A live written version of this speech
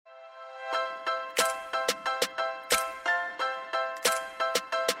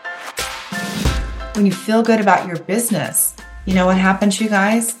When you feel good about your business, you know what happens, you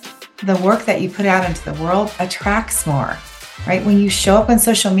guys? The work that you put out into the world attracts more, right? When you show up on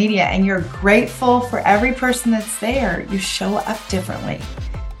social media and you're grateful for every person that's there, you show up differently.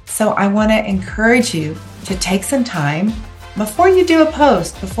 So I want to encourage you to take some time before you do a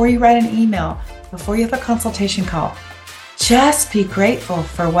post, before you write an email, before you have a consultation call. Just be grateful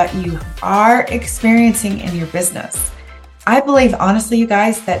for what you are experiencing in your business. I believe, honestly, you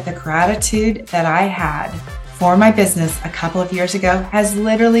guys, that the gratitude that I had for my business a couple of years ago has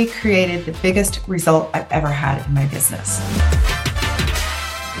literally created the biggest result I've ever had in my business.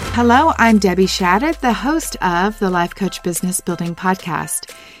 Hello, I'm Debbie Shadid, the host of the Life Coach Business Building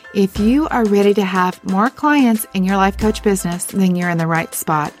Podcast. If you are ready to have more clients in your life coach business, then you're in the right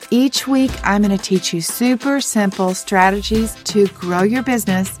spot. Each week, I'm going to teach you super simple strategies to grow your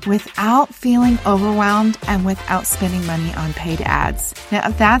business without feeling overwhelmed and without spending money on paid ads. Now,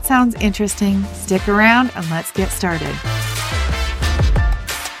 if that sounds interesting, stick around and let's get started.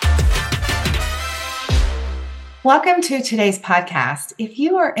 Welcome to today's podcast. If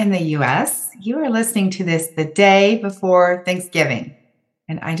you are in the U.S., you are listening to this the day before Thanksgiving.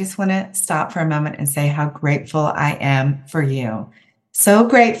 And I just want to stop for a moment and say how grateful I am for you. So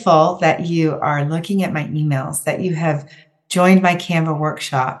grateful that you are looking at my emails, that you have joined my Canva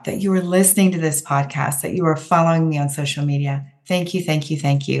workshop, that you are listening to this podcast, that you are following me on social media. Thank you, thank you,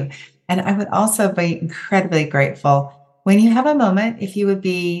 thank you. And I would also be incredibly grateful when you have a moment, if you would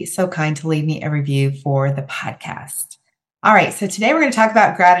be so kind to leave me a review for the podcast. All right, so today we're going to talk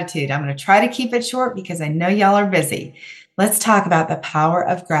about gratitude. I'm going to try to keep it short because I know y'all are busy. Let's talk about the power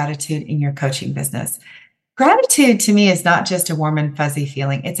of gratitude in your coaching business. Gratitude to me is not just a warm and fuzzy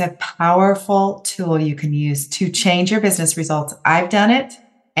feeling. It's a powerful tool you can use to change your business results. I've done it,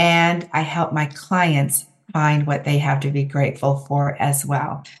 and I help my clients find what they have to be grateful for as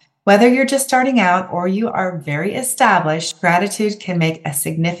well. Whether you're just starting out or you are very established, gratitude can make a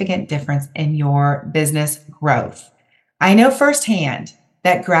significant difference in your business growth. I know firsthand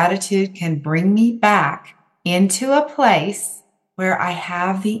that gratitude can bring me back into a place where I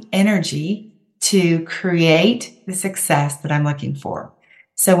have the energy to create the success that I'm looking for.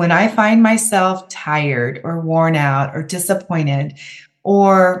 So when I find myself tired or worn out or disappointed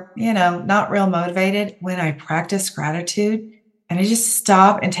or, not real motivated, when I practice gratitude and I just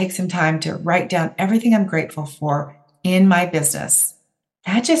stop and take some time to write down everything I'm grateful for in my business,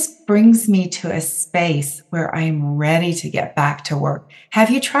 that just brings me to a space where I'm ready to get back to work.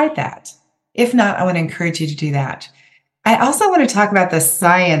 Have you tried that? If not, I want to encourage you to do that. I also want to talk about the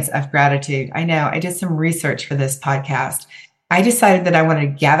science of gratitude. I know I did some research for this podcast. I decided that I wanted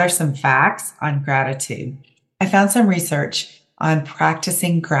to gather some facts on gratitude. I found some research on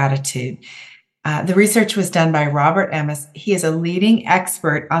practicing gratitude. The research was done by Robert Amos. He is a leading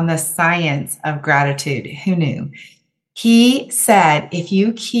expert on the science of gratitude. Who knew? He said, if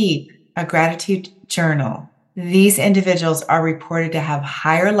you keep a gratitude journal, these individuals are reported to have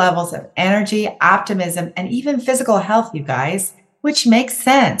higher levels of energy, optimism, and even physical health, you guys, which makes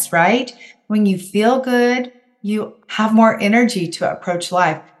sense, right? When you feel good, you have more energy to approach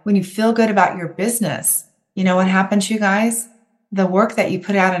life. When you feel good about your business, you know what happens, you guys? The work that you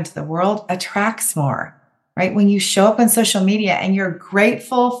put out into the world attracts more, right? When you show up on social media and you're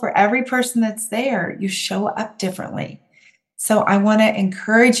grateful for every person that's there, you show up differently. So I want to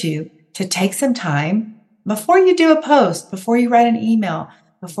encourage you to take some time before you do a post, before you write an email,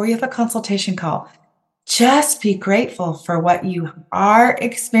 before you have a consultation call. Just be grateful for what you are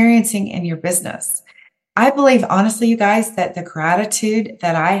experiencing in your business. I believe, honestly, you guys, that the gratitude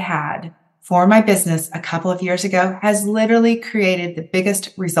that I had for my business a couple of years ago has literally created the biggest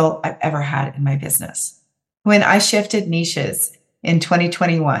result I've ever had in my business. When I shifted niches in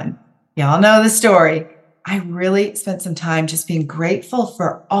 2021, y'all know the story. I really spent some time just being grateful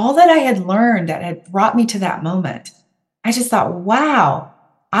for all that I had learned that had brought me to that moment. I just thought, wow,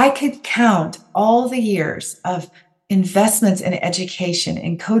 I could count all the years of investments in education,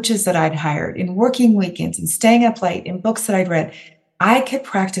 in coaches that I'd hired, in working weekends, and staying up late, in books that I'd read. I could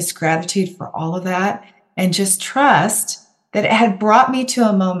practice gratitude for all of that and just trust that it had brought me to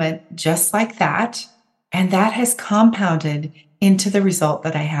a moment just like that. And that has compounded into the result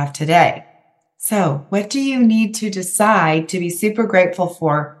that I have today. So what do you need to decide to be super grateful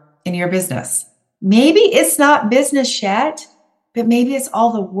for in your business? Maybe it's not business yet, but maybe it's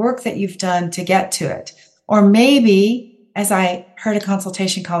all the work that you've done to get to it. Or maybe, as I heard a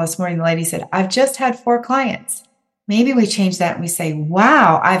consultation call this morning, the lady said, I've just had 4 clients. Maybe we change that and we say,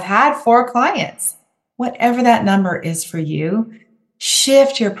 wow, I've had 4 clients. Whatever that number is for you,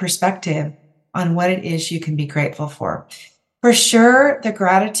 shift your perspective on what it is you can be grateful for. For sure, the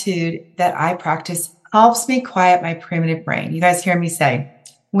gratitude that I practice helps me quiet my primitive brain. You guys hear me say,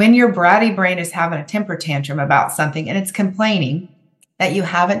 when your bratty brain is having a temper tantrum about something and it's complaining that you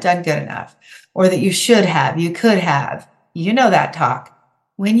haven't done good enough or that you should have, you could have, you know that talk.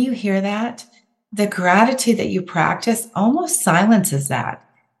 When you hear that, the gratitude that you practice almost silences that.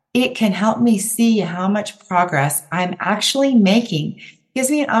 It can help me see how much progress I'm actually making. It gives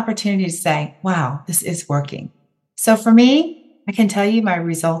me an opportunity to say, wow, this is working. So for me, I can tell you my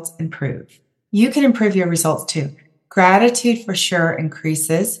results improve. You can improve your results too. Gratitude for sure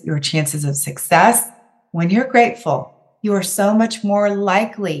increases your chances of success. When you're grateful, you are so much more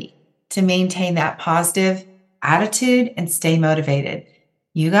likely to maintain that positive attitude and stay motivated.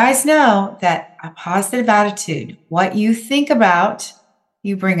 You guys know that a positive attitude, what you think about,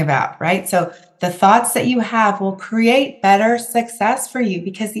 you bring about, right? So the thoughts that you have will create better success for you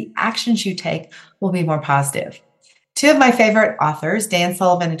because the actions you take will be more positive. Two of my favorite authors, Dan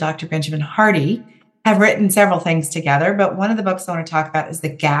Sullivan and Dr. Benjamin Hardy, have written several things together, but one of the books I want to talk about is The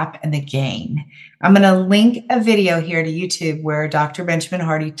Gap and the Gain. I'm going to link a video here to YouTube where Dr. Benjamin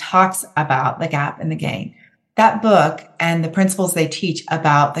Hardy talks about the gap and the gain. That book and the principles they teach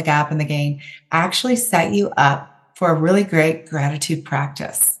about the gap and the gain actually set you up for a really great gratitude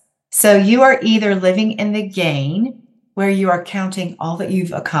practice. So you are either living in the gain, where you are counting all that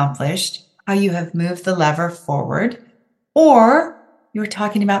you've accomplished, how you have moved the lever forward, or you're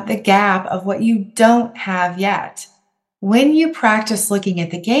talking about the gap of what you don't have yet. When you practice looking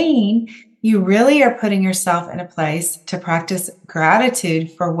at the gain, you really are putting yourself in a place to practice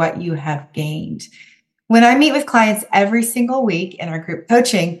gratitude for what you have gained. When I meet with clients every single week in our group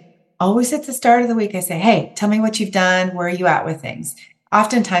coaching, always at the start of the week, I say, hey, tell me what you've done. Where are you at with things?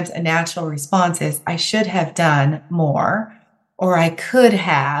 Oftentimes a natural response is, I should have done more, or I could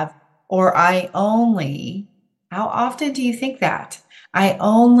have, or I only. How often do you think that? I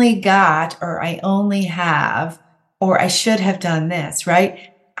only got, or I only have, or I should have done this,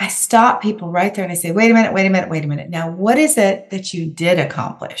 right? I stop people right there and I say, wait a minute. Now, what is it that you did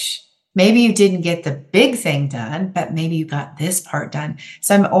accomplish? Maybe you didn't get the big thing done, but maybe you got this part done.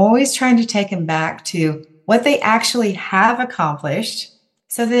 So I'm always trying to take them back to what they actually have accomplished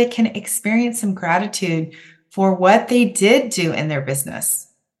so that they can experience some gratitude for what they did do in their business.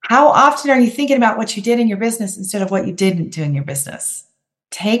 How often are you thinking about what you did in your business instead of what you didn't do in your business?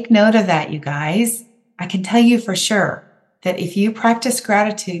 Take note of that, you guys. I can tell you for sure that if you practice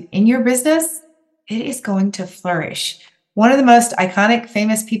gratitude in your business, it is going to flourish. One of the most iconic,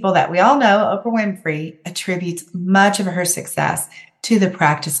 famous people that we all know, Oprah Winfrey, attributes much of her success to the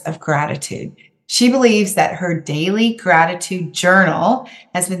practice of gratitude. She believes that her daily gratitude journal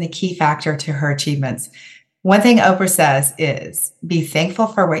has been the key factor to her achievements. One thing Oprah says is, be thankful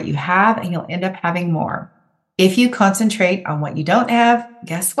for what you have and you'll end up having more. If you concentrate on what you don't have,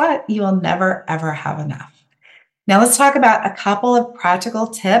 guess what? You will never, ever have enough. Now let's talk about a couple of practical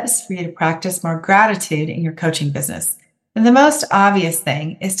tips for you to practice more gratitude in your coaching business. And the most obvious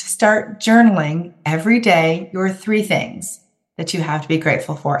thing is to start journaling every day your 3 things that you have to be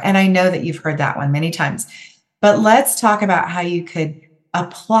grateful for. And I know that you've heard that one many times, but let's talk about how you could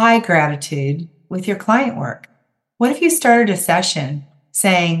apply gratitude with your client work. What if you started a session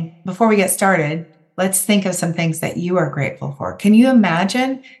saying, before we get started, let's think of some things that you are grateful for. Can you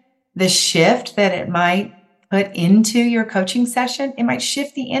imagine the shift that it might put into your coaching session? It might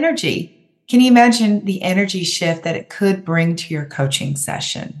shift the energy. Can you imagine the energy shift that it could bring to your coaching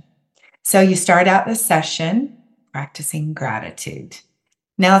session? So you start out the session practicing gratitude.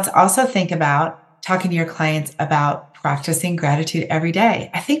 Now let's also think about talking to your clients about practicing gratitude every day.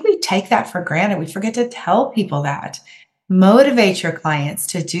 I think we take that for granted. We forget to tell people that. Motivate your clients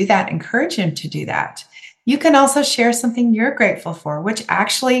to do that. Encourage them to do that. You can also share something you're grateful for, which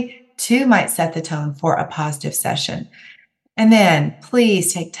actually too might set the tone for a positive session. And then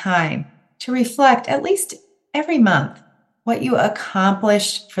please take time to reflect at least every month what you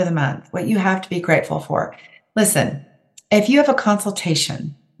accomplished for the month, what you have to be grateful for. Listen, if you have a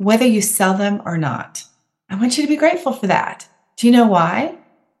consultation, whether you sell them or not, I want you to be grateful for that. Do you know why?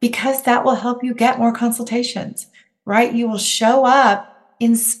 Because that will help you get more consultations, right? You will show up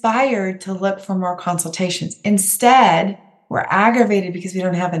inspired to look for more consultations. Instead, we're aggravated because we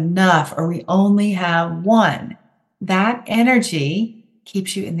don't have enough or we only have one. That energy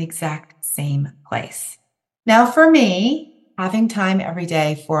keeps you in the exact same place. Now, for me, having time every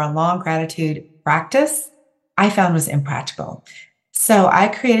day for a long gratitude practice, I found was impractical. So I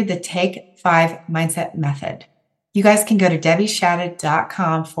created the Take 5 Mindset Method. You guys can go to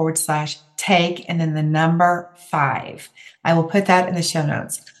debbieshadid.com/take and then the number 5. I will put that in the show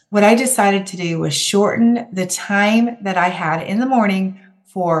notes. what I decided to do was shorten the time that I had in the morning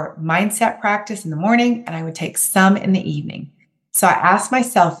for mindset practice in the morning, and I would take some in the evening. So I asked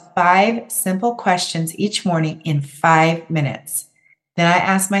myself 5 simple questions each morning in 5 minutes. Then I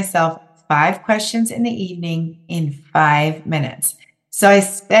asked myself 5 questions in the evening in 5 minutes. So I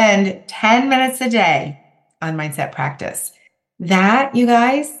spend 10 minutes a day on mindset practice. That, you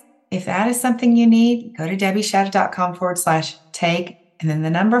guys, if that is something you need, go to debbieshadid.com/take and then the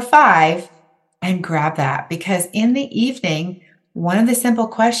number 5 and grab that. Because in the evening, one of the simple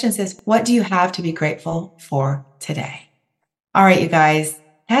questions is, what do you have to be grateful for today? All right, you guys,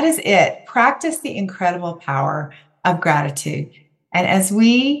 that is it. Practice the incredible power of gratitude. And as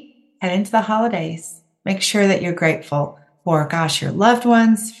we head into the holidays, make sure that you're grateful for, your loved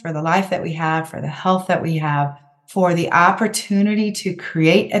ones, for the life that we have, for the health that we have, for the opportunity to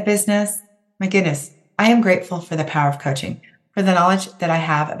create a business. My goodness, I am grateful for the power of coaching, for the knowledge that I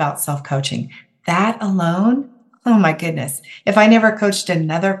have about self-coaching. That alone, oh my goodness, if I never coached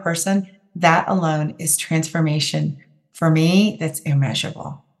another person, that alone is transformation for me that's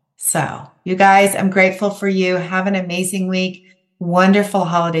immeasurable. So, you guys, I'm grateful for you. Have an amazing week. Wonderful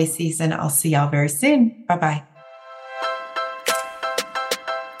holiday season. I'll see y'all very soon. Bye-bye.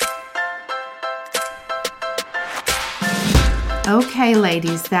 Okay,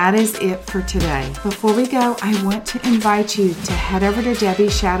 ladies, that is it for today. Before we go, I want to invite you to head over to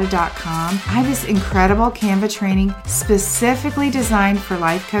debbieshadid.com. I have this incredible Canva training specifically designed for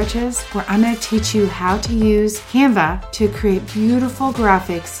life coaches, where I'm going to teach you how to use Canva to create beautiful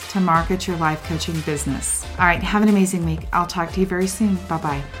graphics to market your life coaching business. All right, have an amazing week. I'll talk to you very soon.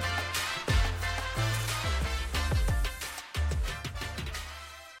 Bye-bye.